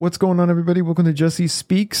What's going on, everybody? Welcome to Jesse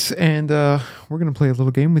Speaks, and we're going to play a little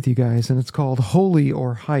game with you guys, and it's called Holy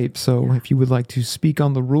or Hype. So if you would like to speak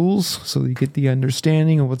on the rules so that you get the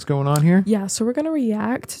understanding of what's going on here. Yeah, so we're going to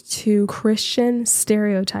react to Christian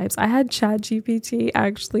stereotypes. I had ChatGPT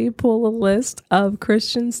actually pull a list of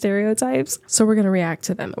Christian stereotypes, so we're going to react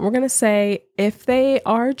to them. We're going to say if they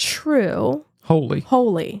are true...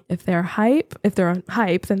 Holy. If they're hype,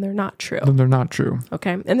 then they're not true. Then they're not true.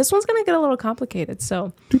 Okay. And this one's going to get a little complicated.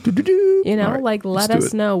 So, right, let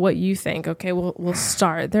us know what you think. Okay. We'll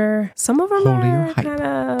start there. Some of them Holy are or hype. kind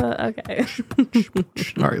of, okay.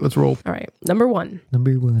 All right, let's roll. All right. Number one.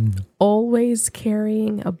 Always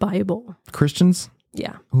carrying a Bible. Christians?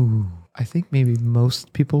 Yeah. Ooh. I think maybe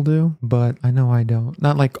most people do, but I know I don't.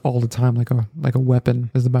 Not like all the time, like a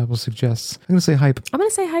weapon, as the Bible suggests. I'm going to say hype. I'm going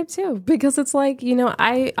to say hype too, because it's like,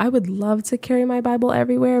 I would love to carry my Bible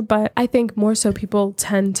everywhere, but I think more so people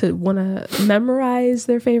tend to want to memorize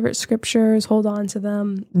their favorite scriptures, hold on to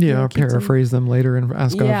them. Yeah, or paraphrase them later and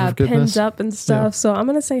ask God for forgiveness. Pinned up and stuff. Yeah. So I'm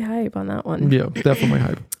going to say hype on that one. Yeah, definitely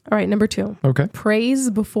hype. All right, number two. Okay. Praise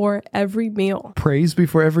before every meal. Praise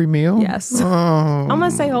before every meal? Yes. I'm going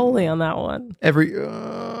to say holy on that one.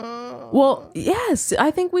 Well, yes,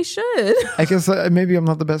 I think we should. I guess maybe I'm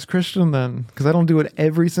not the best Christian then, because I don't do it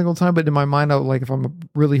every single time. But in my mind, if I'm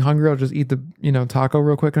really hungry, I'll just eat the taco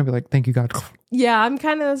real quick and I'll be like, "Thank you, God." Yeah, I'm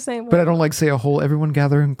kind of the same way. But I don't say a whole everyone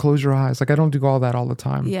gather and close your eyes. I don't do all that all the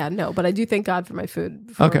time. Yeah, no, but I do thank God for my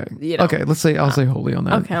food. Okay. Okay, I'll say holy on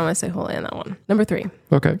that. Okay, I'm gonna say holy on that one. Number three.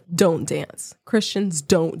 Okay. Don't dance. Christians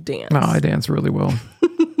don't dance. No, I dance really well.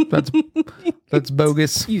 That's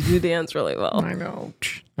bogus. You do dance really well. I know.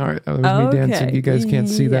 All right, that was me dancing. You guys can't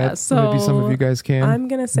see that. So maybe some of you guys can. I'm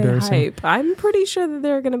going to say hype. I'm pretty sure that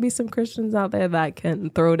there are going to be some Christians out there that can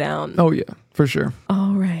throw down. Oh, yeah, for sure.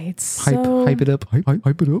 All right. Hype it up.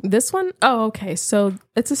 Hype it up. This one, okay. So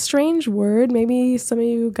it's a strange word. Maybe some of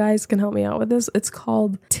you guys can help me out with this. It's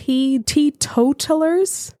called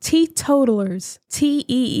teetotalers. Teetotalers.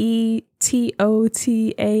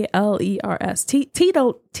 Teetotalers.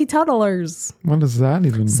 Teetotalers. What does that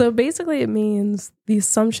even? So basically it means the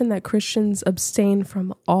assumption that Christians abstain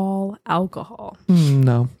from all alcohol.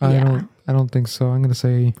 No, I don't think so. I'm gonna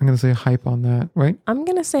say hype on that, right? I'm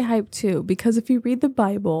gonna say hype too, because if you read the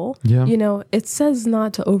Bible, it says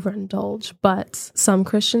not to overindulge, but some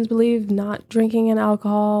Christians believe not drinking in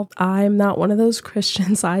alcohol. I'm not one of those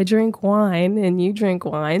Christians. I drink wine and you drink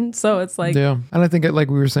wine. So it's like, yeah. And I think like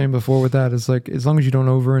we were saying before with that, is like, as long as you don't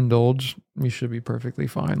overindulge, you should be perfectly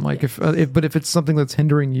fine. Like if it's something that's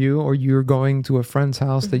hindering you, or you're going to a friend's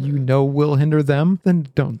house that will hinder them, then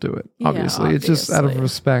don't do it. Obviously. It's just out of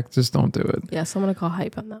respect. Just don't do it. Yeah, so I'm going to call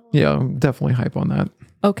hype on that one. Yeah, definitely hype on that.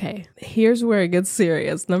 Okay, here's where it gets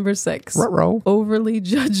serious. Number 6. Ruh-roh. Overly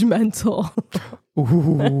judgmental.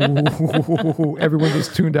 Ooh, everyone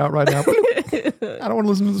just tuned out right now. I don't want to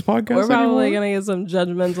listen to this podcast We're probably anymore. going to get some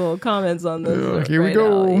judgmental comments on this. Here we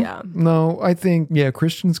go. Now. Yeah. No, I think,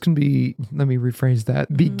 Christians can be, let me rephrase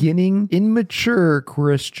that. Beginning, immature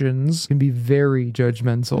Christians can be very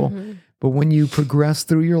judgmental. But when you progress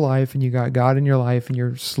through your life and you got God in your life and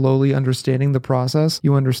you're slowly understanding the process,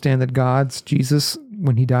 you understand that Jesus,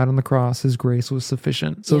 when he died on the cross, his grace was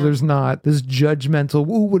sufficient. So there's not this judgmental,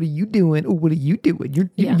 "Ooh, what are you doing? Oh, what are you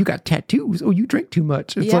doing? You got tattoos. Oh, you drink too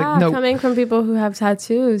much." It's like, no. Coming from people who have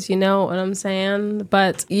tattoos, you know what I'm saying?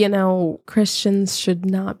 But, Christians should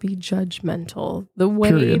not be judgmental. The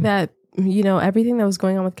way that everything that was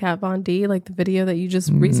going on with Kat Von D, like the video that you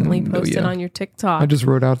just recently posted on your TikTok. I just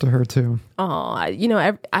wrote out to her too. Oh,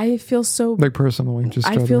 I feel so... Like personally,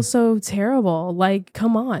 I feel so terrible. Like,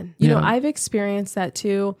 come on. You know, I've experienced that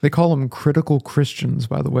too. They call them critical Christians,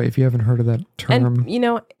 by the way, if you haven't heard of that term.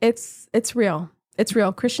 And, it's real. It's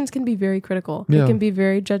real. Christians can be very critical. They can be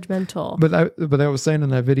very judgmental. But I was saying in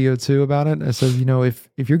that video too about it, I said,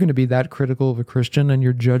 if you're going to be that critical of a Christian and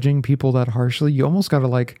you're judging people that harshly, you almost got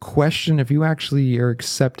to question if you actually are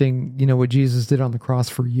accepting, what Jesus did on the cross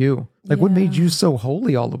for you. What made you so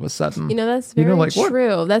holy all of a sudden? That's very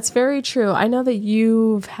true. What? That's very true. I know that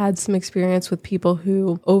you've had some experience with people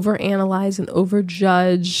who overanalyze and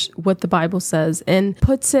overjudge what the Bible says and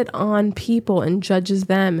puts it on people and judges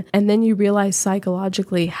them. And then you realize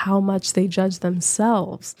psychologically how much they judge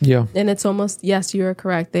themselves. Yeah. And it's almost, yes, you are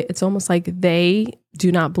correct. It's almost like they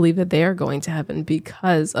do not believe that they are going to heaven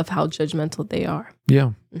because of how judgmental they are.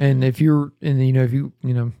 Yeah. And if you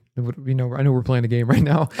I know we're playing a game right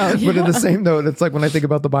now, Oh, yeah. but in the same note, it's like when I think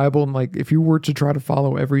about the Bible and like if you were to try to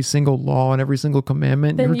follow every single law and every single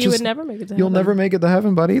commandment, then you would never make it to you'll heaven. never make it to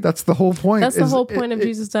heaven, buddy. That's the whole point. That's the whole point of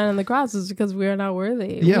Jesus dying on the cross, is because we are not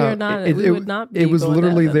worthy. Yeah, we are not. We would not be. It was going to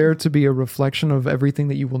literally heaven. there to be a reflection of everything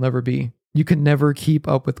that you will never be. You can never keep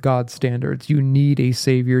up with God's standards. You need a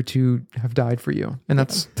savior to have died for you, and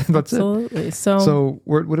that's absolutely. it. So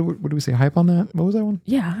what do we say? Hype on that? What was that one?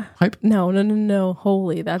 Yeah. Hype? No.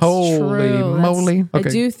 Holy. That's Holy true. moly. Okay.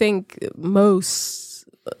 I do think most.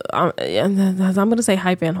 I'm going to say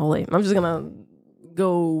hype and holy. I'm just going to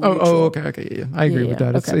go. Okay. Yeah. I agree with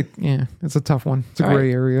that. Okay. It's a tough one. It's a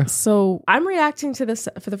gray area. So I'm reacting to this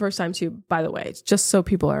for the first time too, by the way, just so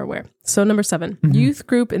people are aware. So number 7, youth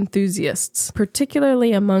group enthusiasts,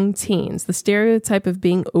 particularly among teens, the stereotype of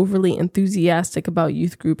being overly enthusiastic about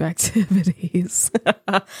youth group activities.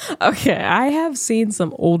 Okay, I have seen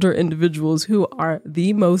some older individuals who are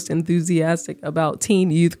the most enthusiastic about teen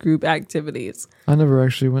youth group activities. I never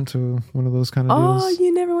actually went to one of those kind of deals. Oh,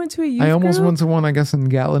 you never went to a youth group? I almost went to one, I guess, in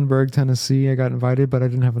Gatlinburg, Tennessee. I got invited, but I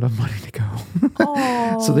didn't have enough money to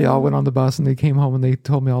go. So they all went on the bus and they came home and they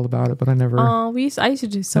told me all about it, but I never. I used to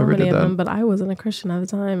do so many of them, but I wasn't a Christian at the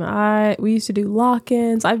time. We used to do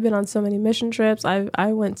lock-ins. I've been on so many mission trips.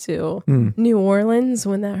 I went to New Orleans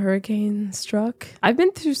when that hurricane struck. I've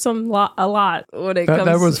been through a lot when it comes.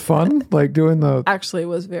 That was fun, like doing the. Actually, it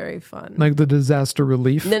was very fun. Like the disaster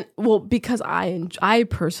relief. Because I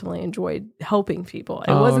personally enjoyed helping people.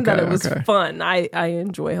 It wasn't that it was fun. I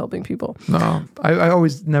enjoy helping people. No, I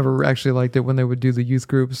always never actually liked it when they would do the youth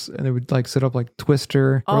groups and they would like set up like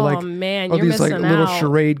Twister or like man, you're these like little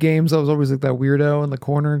charade games. I was always like that weirdo in the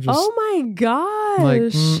corner. Just my gosh!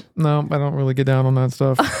 Like no, I don't really get down on that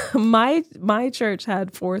stuff. my church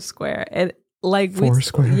had Foursquare and. Like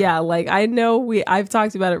Foursquare. I know I've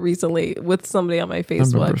talked about it recently with somebody on my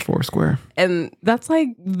Facebook. I remember Foursquare. And that's like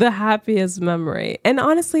the happiest memory. And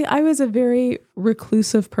honestly, I was a very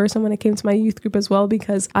reclusive person when it came to my youth group as well,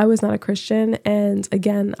 because I was not a Christian. And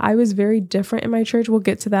again, I was very different in my church. We'll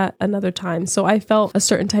get to that another time. So I felt a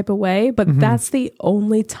certain type of way, but that's the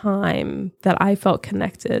only time that I felt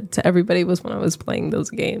connected to everybody was when I was playing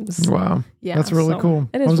those games. Wow. Yeah. That's really cool.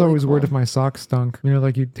 I was always worried if my socks stunk. You know,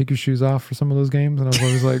 like you take your shoes off for some of those games, and I was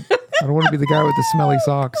always like, I don't want to be the guy with the smelly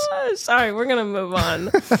socks. Sorry, we're gonna move on.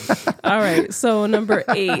 All right, so number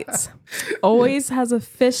 8 always has a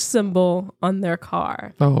fish symbol on their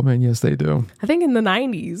car. Oh man, yes they do. I think in the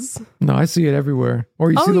 90s. No, I see it everywhere.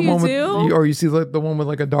 Or you see the one do? you see like the one with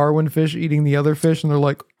like a Darwin fish eating the other fish, and they're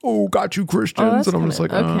like, "Oh, got you, Christians," and I'm just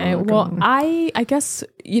like, okay. Oh, well, I guess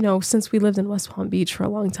since we lived in West Palm Beach for a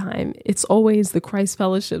long time, it's always the Christ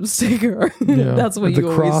Fellowship sticker. Yeah. That's what you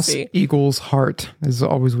always see. The cross equals heart is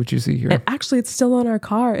always what you see here. And actually, it's still on our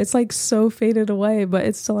car. It's like so faded away, but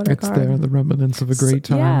it's still on our car. It's there, the remnants of a great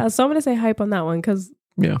time. Yeah, so I'm gonna say hype on that one because.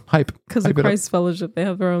 Yeah, hype. Because the Christ Fellowship, they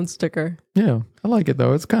have their own sticker. Yeah, I like it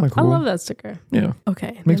though. It's kind of cool. I love that sticker. Yeah.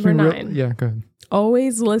 Okay, Makes number me 9. Yeah, go ahead.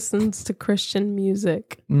 Always listens to Christian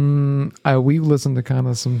music. We listen to kind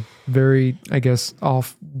of some very, I guess,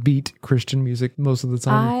 offbeat Christian music most of the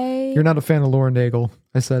time. You're not a fan of Lauren Daigle.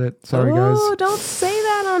 I said it. Sorry, guys. Oh, don't say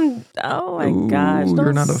that on. Oh my gosh! Don't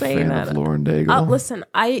you're not a say fan that. of Lauren Daigle. Listen,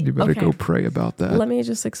 you better go pray about that. Let me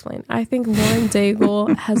just explain. I think Lauren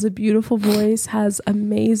Daigle has a beautiful voice, has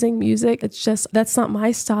amazing music. It's just that's not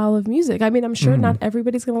my style of music. I mean, I'm sure not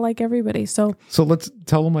everybody's gonna like everybody. So let's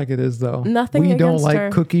tell them like it is, though. Nothing. We don't like her.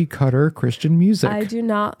 cookie cutter Christian music. I do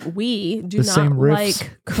not. We do not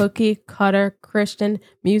like cookie cutter Christian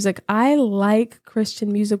music. I like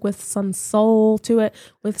Christian music with some soul to it,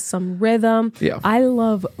 with some rhythm. Yeah. I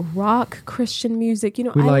love rock Christian music. We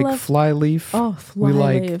like Flyleaf. Oh, Flyleaf. We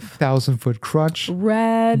like 1,000-Foot Crutch.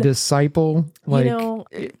 Red. Disciple.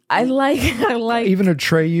 I like even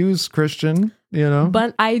Atreus Christian.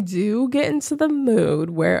 But I do get into the mood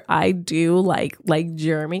where I do like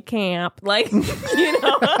Jeremy Camp, I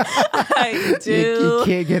do. You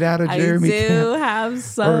can't get out of Jeremy Camp. I do have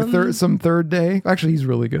some or some Third Day. Actually, he's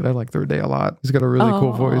really good. I like Third Day a lot. He's got a really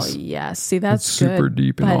cool voice. Yeah, see, that's super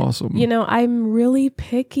deep and awesome. I'm really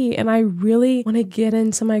picky, and I really want to get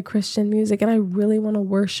into my Christian music, and I really want to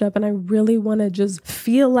worship, and I really want to just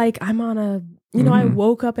feel like I'm on a. I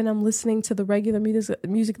woke up and I'm listening to the regular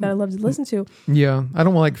music that I love to listen to. Yeah. I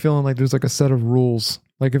don't like feeling like there's like a set of rules.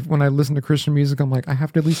 Like when I listen to Christian music, I'm like, I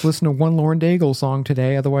have to at least listen to one Lauren Daigle song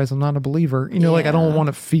today. Otherwise I'm not a believer. You know, like I don't want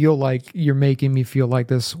to feel like you're making me feel like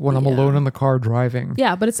this when I'm alone in the car driving.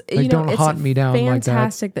 Yeah, but it's, like, don't hunt me down like that.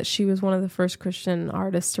 Fantastic that she was one of the first Christian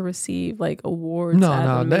artists to receive like awards.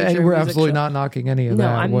 No, we're absolutely not knocking any of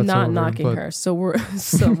that. No, I'm not knocking her. So we'll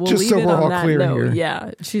leave it on that note. Here.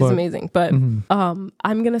 Yeah, she's amazing. But I'm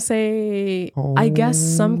gonna say, I guess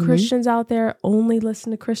some Christians out there only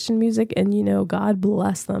listen to Christian music, and you know, God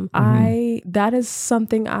bless them. That is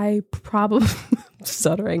something I probably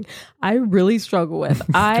stuttering. I really struggle with.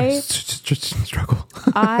 Struggle.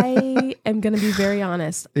 I am going to be very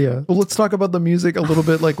honest. Yeah. Well, let's talk about the music a little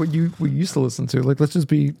bit, like what we used to listen to. Like, let's just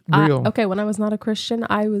be real. Okay, when I was not a Christian,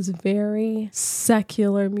 I was very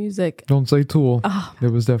secular music. Don't say Tool.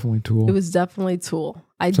 It was definitely Tool. It was definitely Tool.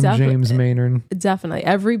 James Maynard. Definitely.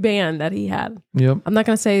 Every band that he had. Yep. I'm not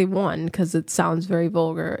going to say one because it sounds very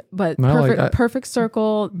vulgar, but Perfect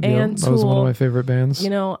Circle and Tool. That was one of my favorite bands.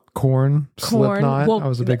 You know, Korn, Slipknot. Well, I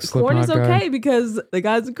was a big Slipknot guy. Korn is okay guy. because the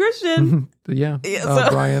guy's a Christian. Brian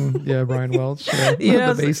Welch, the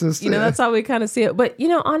bassist. You know, that's how we kind of see it. But, you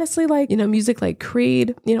know, honestly, like, you know, music like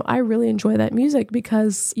Creed, you know, I really enjoy that music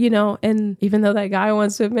because, you know, and even though that guy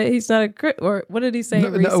wants to admit he's not or what did he say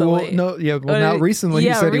recently? Not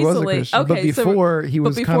recently. He said recently. He was a Christian. Okay, but before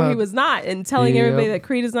he was not, and telling everybody that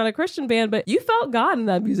Creed is not a Christian band, but you felt God in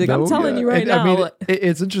that music. I'm telling you right now. I mean,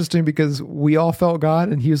 it's interesting because we all felt God,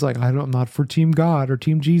 and he was like, I'm not for Team God or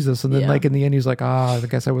Team Jesus. And then like in the end, he's like, I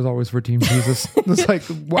guess I was always for Team Jesus. It's like,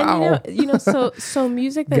 wow. And, you know, so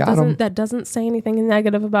music that doesn't say anything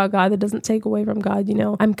negative about God, that doesn't take away from God, you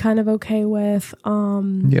know, I'm kind of okay with,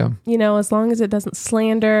 you know, as long as it doesn't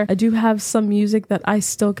slander. I do have some music that I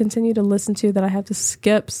still continue to listen to that I have to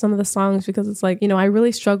skip some of the songs because it's like, you know, I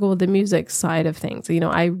really struggle with the music side of things. You know,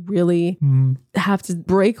 I really have to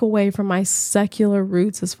break away from my secular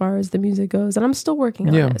roots as far as the music goes, and I'm still working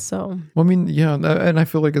on it. So, well, I mean, and I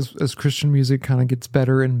feel like as Christian music kind of gets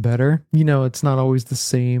better and better, you know, it's not always the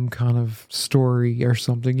same kind of story or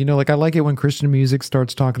something. You know, like I like it when Christian music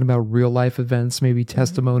starts talking about real life events, maybe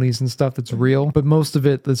testimonies and stuff that's real, but most of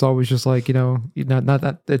it is always just like, you know, not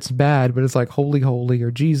that it's bad, but it's like holy, holy,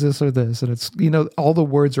 or Jesus or this, and it's, you know, all the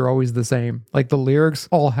words are always the same. Like the lyrics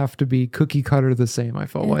all have to be cookie cutter the same, I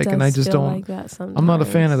felt like, and I just don't like that sometimes. I'm not a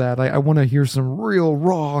fan of that. I want to hear some real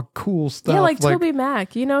raw cool stuff. Yeah, like Toby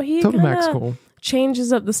Mac, you know, Toby Mac's cool.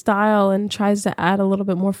 Changes up the style and tries to add a little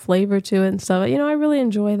bit more flavor to it and stuff. You know, I really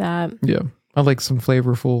enjoy that. Yeah. I like some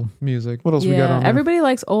flavorful music. What else we got on there? Everybody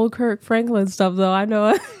likes old Kirk Franklin stuff, though. I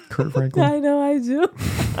know. Kurt Franklin? I know I do.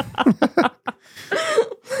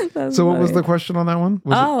 So what was the question on that one?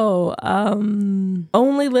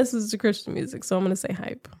 Only listens to Christian music. So I'm going to say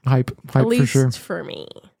hype. Hype At least for sure. For me.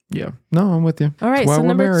 Yeah. No, I'm with you. All right. So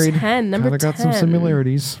number 10. Number 10. Got some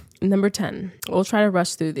similarities. Number 10. We'll try to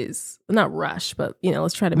rush through these. Not rush, but, you know,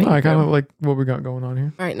 let's try to make it. I kind of like what we got going on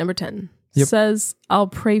here. All right. Number 10. Says, I'll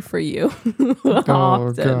pray for you.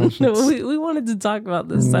 Often. Gosh. We wanted to talk about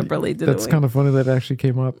this separately, didn't we? That's kind of funny that it actually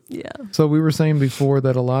came up. Yeah. So we were saying before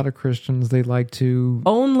that a lot of Christians, they like to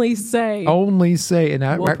only say,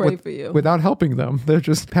 and we'll pray for you. Without helping them. They'll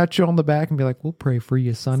just pat you on the back and be like, we'll pray for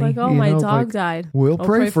you, sonny. It's like, my dog died. We'll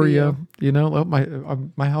pray for you. You know,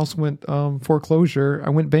 my house went foreclosure.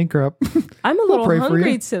 I went bankrupt. I'm a little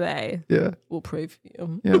hungry today. Yeah. We'll pray for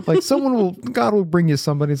you. Yeah. Like God will bring you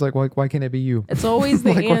somebody. It's like, why can't it be you? It's always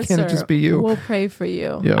the like, answer. Why can't it just be you? We'll pray for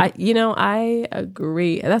you. Yeah. I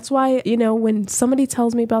agree. That's why, you know, when somebody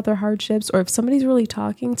tells me about their hardships, or if somebody's really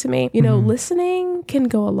talking to me, you know, listening can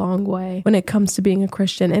go a long way when it comes to being a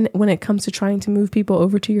Christian, and when it comes to trying to move people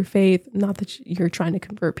over to your faith. Not that you're trying to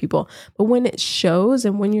convert people, but when it shows,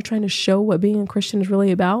 and when you're trying to show what being a Christian is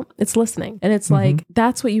really about, it's listening. And it's like,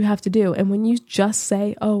 that's what you have to do. And when you just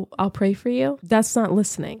say, oh, I'll pray for you, that's not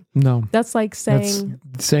listening. No. That's like saying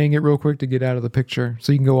it real quick to get out of the picture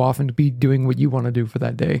so you can go off and be doing what you want to do for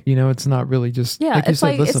that day. You know, it's not really just it's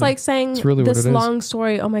like saying really this long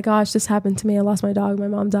story. Oh my gosh, this happened to me. I lost my dog. My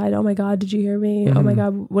mom died. Oh my God, did you hear me? Oh my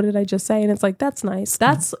God, what did I just say? And it's like, that's nice.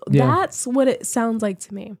 That's what it sounds like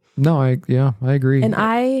to me. No, I agree. And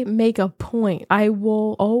I make a point. I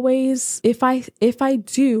will always, if I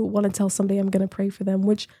do want to tell somebody I'm going to pray for them,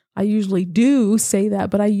 which I usually do say that,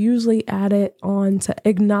 but I usually add it on to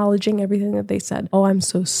acknowledging everything that they said. Oh, I'm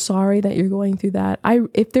so sorry that you're going through that.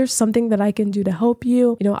 If there's something that I can do to help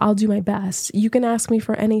you, I'll do my best. You can ask me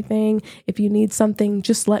for anything. If you need something,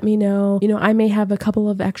 just let me know. I may have a couple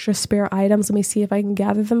of extra spare items. Let me see if I can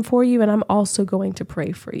gather them for you. And I'm also going to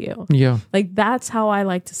pray for you. Yeah. Like, that's how I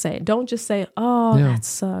like to say it. Don't just say, oh, that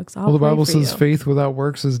sucks. Well, the Bible says faith without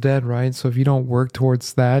works is dead, right? So if you don't work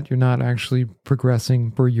towards that, you're not actually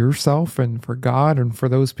progressing for yourself and for God and for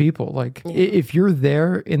those people. Like, if you're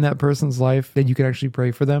there in that person's life that you can actually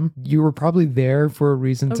pray for them, you were probably there for a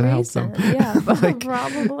reason to help them. Yeah, like,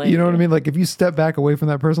 probably. You know what I mean? Like, if you step back away from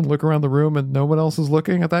that person, look around the room and no one else is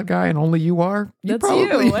looking at that guy and only you are, That's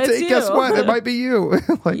you. Guess what? It might be you.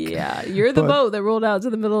 Like, yeah, you're the boat that rolled out to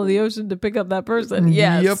the middle of the ocean to pick up that person.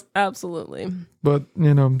 Yes, absolutely. But,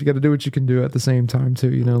 you got to do what you can do at the same time too,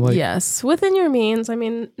 like. Yes, within your means. I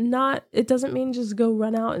mean, it doesn't mean just go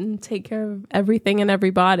run out and take care of everything and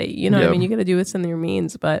everybody. You know what I mean? You got to do what's in your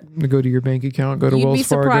means, but. Go to your bank account, go to Wells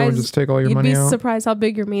Fargo and just take all your money out. You'd be surprised how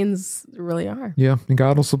big your means really are. Yeah, and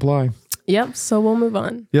God will supply. Yep, so we'll move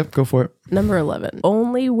on. Yep, go for it. Number 11,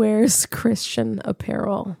 only wears Christian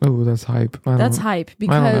apparel. Oh, that's hype. That's hype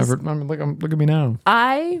because look at me now.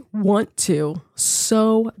 I want to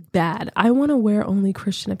so bad. I want to wear only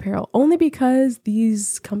Christian apparel, only because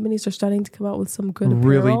these companies are starting to come out with some good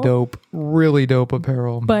apparel. Really dope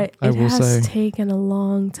apparel. But it has taken a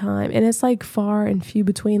long time, and it's like far and few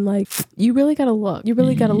between. Like, you really got to look. You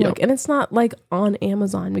really got to look, and it's not like on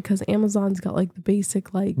Amazon, because Amazon's got like the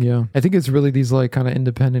basic like. Yeah, I think it's really these like kind of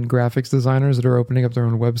independent graphics designers that are opening up their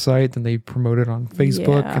own website, and they promote it on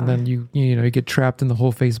Facebook, and then you get trapped in the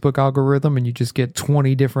whole Facebook algorithm, and you just get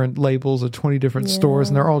 20 different labels of 20 different stores,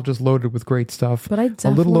 and they're all just loaded with great stuff. But a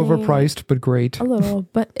little overpriced, but great. A little,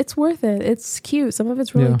 but it's worth it. It's cute. Some of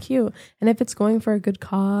it's really cute, and if it's going for a good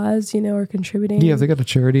cause, or contributing. Yeah, if they got a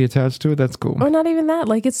charity attached to it, that's cool. Or not even that.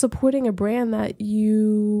 Like, it's supporting a brand that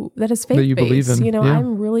is faith-based. That you believe in.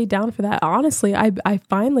 I'm really down for that. Honestly, I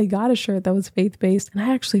finally got a shirt that was faith-based, and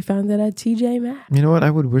I actually found it at TJ Maxx. You know what?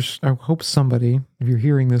 I hope somebody, if you're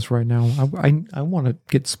hearing this right now, I want to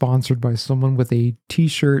get sponsored by someone with a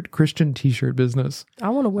Christian t-shirt business. I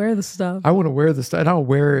want to wear the stuff. I want to wear the stuff, and I'll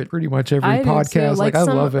wear it pretty much every podcast. Like I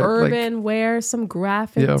love it. Urban wear, some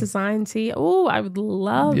graphic design tee. Oh, I would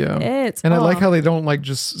love it. And I like how they don't like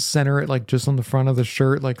just center it like just on the front of the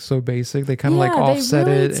shirt, like so basic. They kind of like offset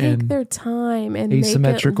they really it take and their time and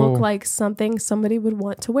asymmetrical. Make it look like something somebody would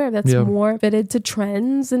want to wear. That's more fitted to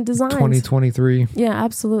trends and designs. 2023. Yeah,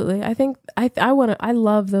 absolutely. I think I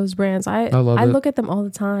love those brands. I look at them all the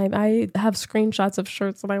time. I have screenshots of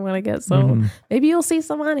shirts that I want to get. So maybe you'll see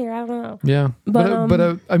some on here. I don't know. Yeah.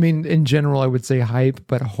 But I mean, in general, I would say hype,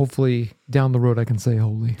 but hopefully down the road, I can say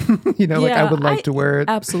holy. I would like to wear it.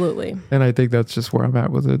 Absolutely. And I think that's just where I'm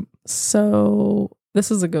at with it. So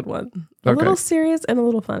this is a good one. A little serious and a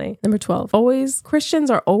little funny. Number 12. Christians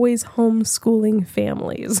are always homeschooling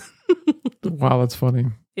families. Wow, that's funny.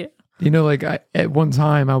 Yeah. At one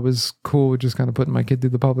time I was cool with just kind of putting my kid through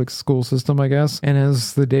the public school system, I guess. And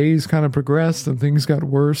as the days kind of progressed and things got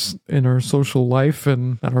worse in our social life,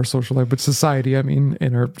 and not our social life, but society, I mean,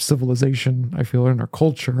 in our civilization, I feel, in our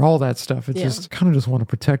culture, all that stuff. It's just kind of just want to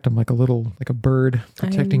protect him like a bird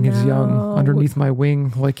protecting his young underneath my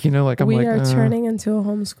wing. We are turning into a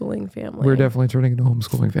homeschooling family. We're definitely turning into a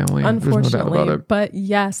homeschooling family. Unfortunately. There's no doubt about it. But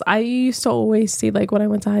yes, I used to always see, like when I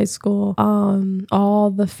went to high school, all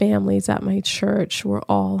the families at my church were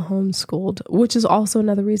all homeschooled, which is also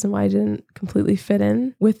another reason why I didn't completely fit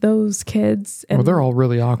in with those kids. And they're all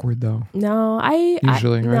really awkward though. No,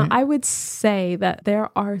 I would say that there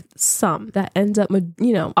are some that end up,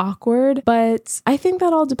 awkward, but I think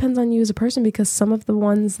that all depends on you as a person, because some of the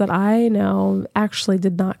ones that I know actually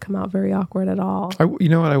did not come out very awkward at all. You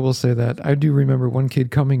know what? I will say that I do remember one kid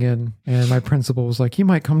coming in, and my principal was like, "You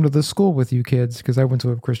might come to this school with you kids," because I went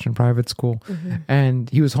to a Christian private school, and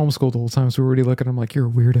he was homeschooled the whole time, so we were already looking at him like, you're a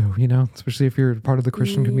weirdo, especially if you're part of the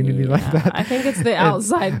Christian community like that. I think it's the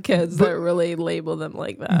outside kids that really label them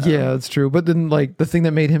like that. Yeah, it's true. But then the thing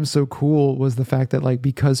that made him so cool was the fact that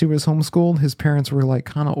because he was homeschooled, his parents were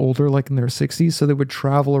kind of older, in their 60s, so they would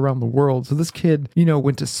travel around the world. So this kid,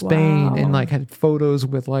 went to Spain and had photos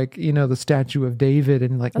with the statue of David,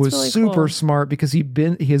 and was really super cool. Smart, because he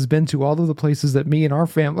has been to all of the places that me and our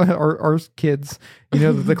family, our kids,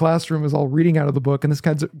 the classroom is all reading out of the book, and this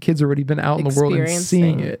kid's already been out in the world and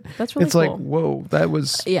seeing it. That's really cool. It's whoa, that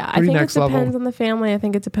was I think it depends on the family. I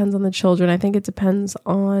think it depends on the children. I think it depends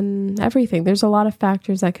on everything. There's a lot of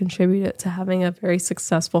factors that contribute to having a very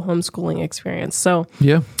successful homeschooling experience. So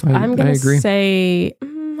yeah, I'm going to say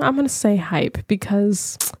I'm going to say hype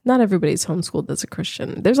because not everybody's homeschooled as a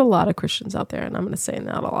Christian. There's a lot of Christians out there, and I'm going to say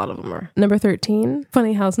not a lot of them are. Number 13,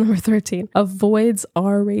 funny house number 13, avoids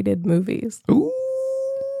R-rated movies. Ooh.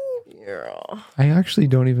 Yeah. I actually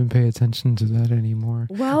don't even pay attention to that anymore.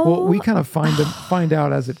 Well, we kind of find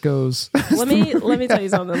out as it goes. Let me tell you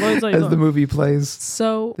something. As the movie plays.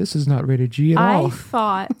 So this is not rated G at all. I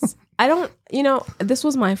thought this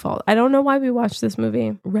was my fault. I don't know why we watched this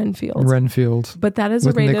movie, Renfield. But that is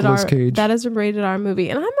a rated R. Cage. That is a rated R movie,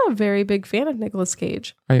 and I'm a very big fan of Nicolas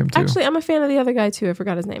Cage. I am too. Actually, I'm a fan of the other guy too. I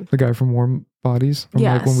forgot his name. The guy from Warm Bodies, from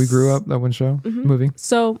like when we grew up. That one show, movie.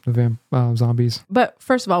 So the zombies. But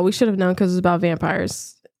first of all, we should have known because it's about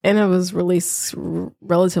vampires, and it was released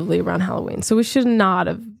relatively around Halloween, so we should not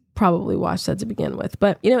have probably watched that to begin with.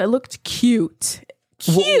 But it looked cute.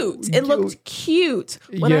 It looked cute.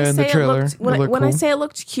 When I say it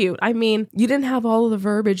looked cute, I mean you didn't have all of the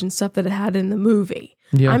verbiage and stuff that it had in the movie.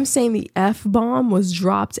 Yeah. I'm saying the F-bomb was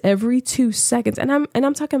dropped every 2 seconds, and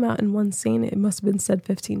I'm talking about in one scene it must have been said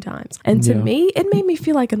 15 times. And to me, it made me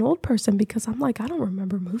feel like an old person because I'm like, I don't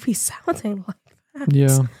remember movies sounding like that.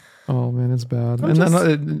 Yeah. Oh man, it's bad.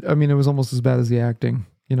 It was almost as bad as the acting.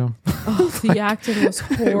 Oh, the acting was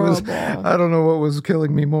horrible. I don't know what was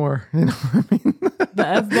killing me more. You know what I mean? The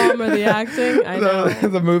F-bomb or the acting? I know.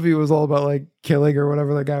 The movie was all about like killing or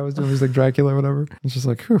whatever that guy was doing. He was like Dracula or whatever. It's just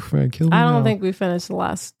like, whew, man, kill me. I don't think we finished the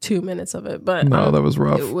last 2 minutes of it, but no, that was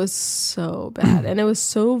rough. It was so bad, and it was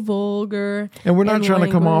so vulgar. And we're not trying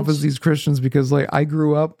to come off as these Christians because like I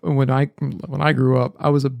grew up, and when I grew up, I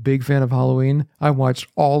was a big fan of Halloween. I watched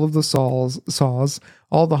all of the Saws,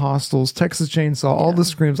 all the Hostels, Texas Chainsaw, all the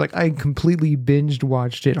Screams. Like I completely binged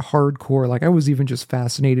watched it hardcore. Like I was even just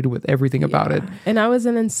fascinated with everything about it. And I was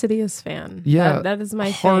an Insidious fan. Yeah, that is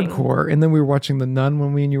my hardcore. thing. And then we were watching The Nun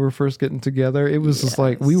when we and you were first getting together. It was just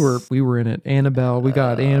like we were in it. Annabelle, we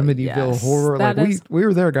got Amityville Horror. Like we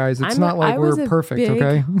were there, guys. It's not like we're perfect,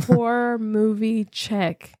 okay? Horror movie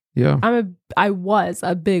chick. Yeah. I was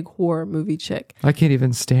a big horror movie chick. I can't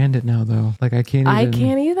even stand it now though. Like I can't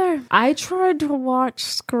either. I tried to watch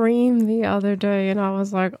Scream the other day and I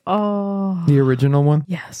was like, oh. The original one?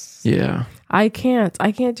 Yes. Yeah. I can't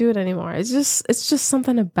do it anymore. It's just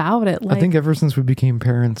something about it. Like, I think ever since we became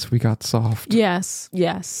parents, we got soft. Yes.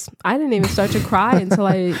 I didn't even start to cry until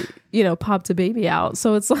I, popped a baby out.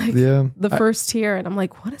 So it's like the first tear and I'm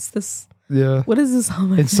like, what is this? Yeah. What is this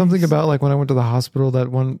on my face? Something about like when I went to the hospital that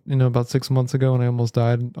one, about 6 months ago and I almost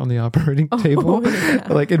died on the operating table. Yeah.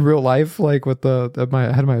 Like in real life, like with I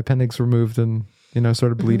had my appendix removed and,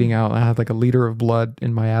 started bleeding out. I had like a liter of blood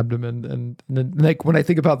in my abdomen. And then like when I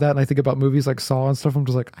think about that and I think about movies like Saw and stuff, I'm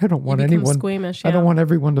just like, I don't want anyone squeamish. I don't want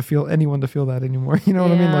anyone to feel that anymore. You know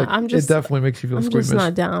what I mean? Like it definitely makes you feel squeamish. I'm just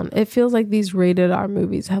not down. It feels like these rated R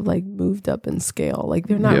movies have like moved up in scale. Like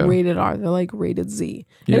they're not rated R, they're like rated Z.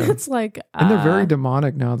 Yeah. And it's like and they're very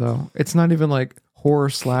demonic now though. It's not even like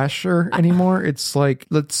horror slasher anymore. It's like,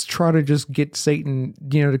 let's try to just get Satan,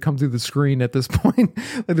 to come through the screen at this point.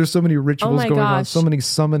 Like there's so many rituals going on, so many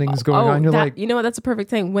summonings going on. You're like, that's a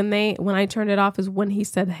perfect thing. When I turned it off is when he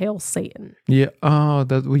said, "Hail Satan." Yeah. Oh,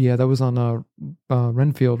 that was on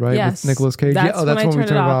Renfield, right? Yes. With Nicolas Cage. That's when we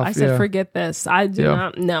turned it off. I said, yeah. "Forget this. I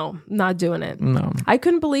do not doing it." No. I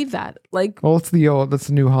couldn't believe that. Like, well, that's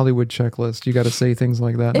the new Hollywood checklist. You got to say things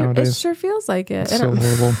like that nowadays. It sure feels like it. It's so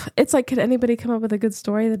horrible. It's like, could anybody come up with a good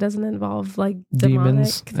story that doesn't involve like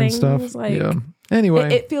demons things and stuff? Like, yeah.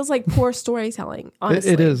 Anyway, it feels like poor storytelling.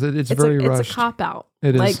 Honestly, it is. It's very rushed. It's a cop out.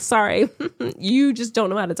 It is. Like, sorry, you just don't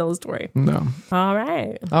know how to tell a story. No. All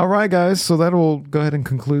right, guys. So that'll go ahead and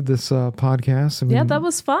conclude this podcast. That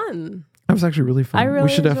was fun. That was actually really fun. I really we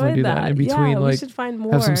should definitely do that in between. We should find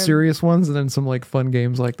more. Have some serious ones and then some like fun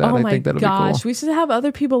games like that. I think that'll be cool. We should have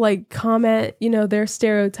other people like comment, their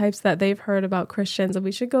stereotypes that they've heard about Christians, and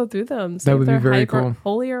we should go through them. That would be very cool.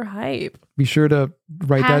 Holy or hype. Be sure to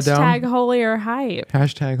write that down. Hashtag holy or hype.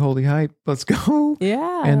 Hashtag holy hype. Let's go.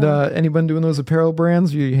 Yeah. And anyone doing those apparel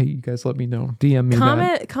brands, you guys let me know. DM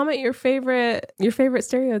me. Comment your favorite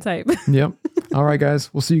stereotype. Yep. All right,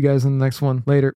 guys. We'll see you guys in the next one. Later.